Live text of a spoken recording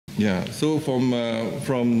Yeah, so from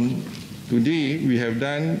today, we have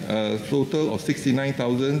done a total of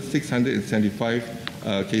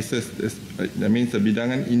 69,675 cases. That means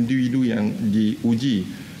bidangan individu yang diuji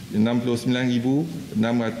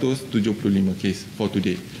 69,675 case for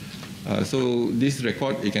today. So this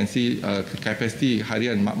record, you can see capacity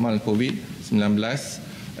harian makmal COVID-19.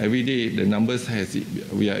 Every day the numbers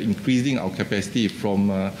we are increasing our capacity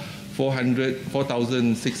from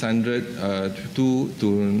 4,600 to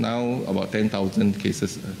now about 10,000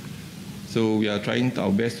 cases. So we are trying our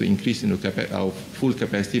best to increase our full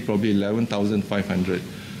capacity, probably 11,500.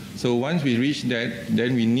 So once we reach that,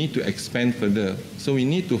 then we need to expand further. So we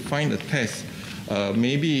need to find a test.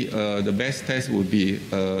 Maybe the best test would be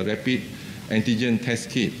a rapid antigen test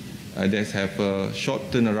kit that have a short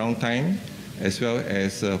turnaround time as well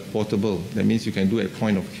as portable. That means you can do at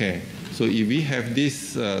point of care. So if we have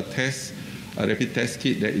this rapid test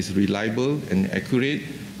kit that is reliable and accurate,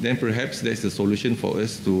 then perhaps that's the solution for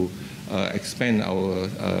us to expand our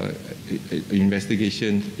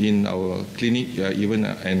investigation in our clinic, even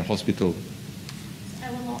and hospital.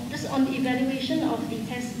 Just on the evaluation of the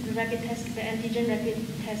rapid test, the antigen rapid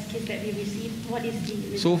test kit that we received, what is the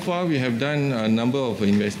result? So far, we have done a number of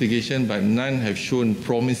investigations, but none have shown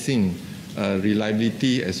promising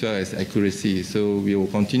reliability as well as accuracy. So we will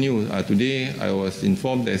continue. Today, I was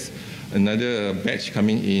informed there's another batch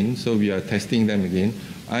coming in, so we are testing them again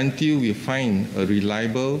until we find a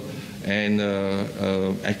reliable and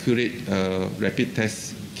accurate rapid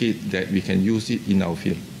test kit that we can use it in our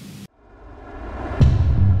field.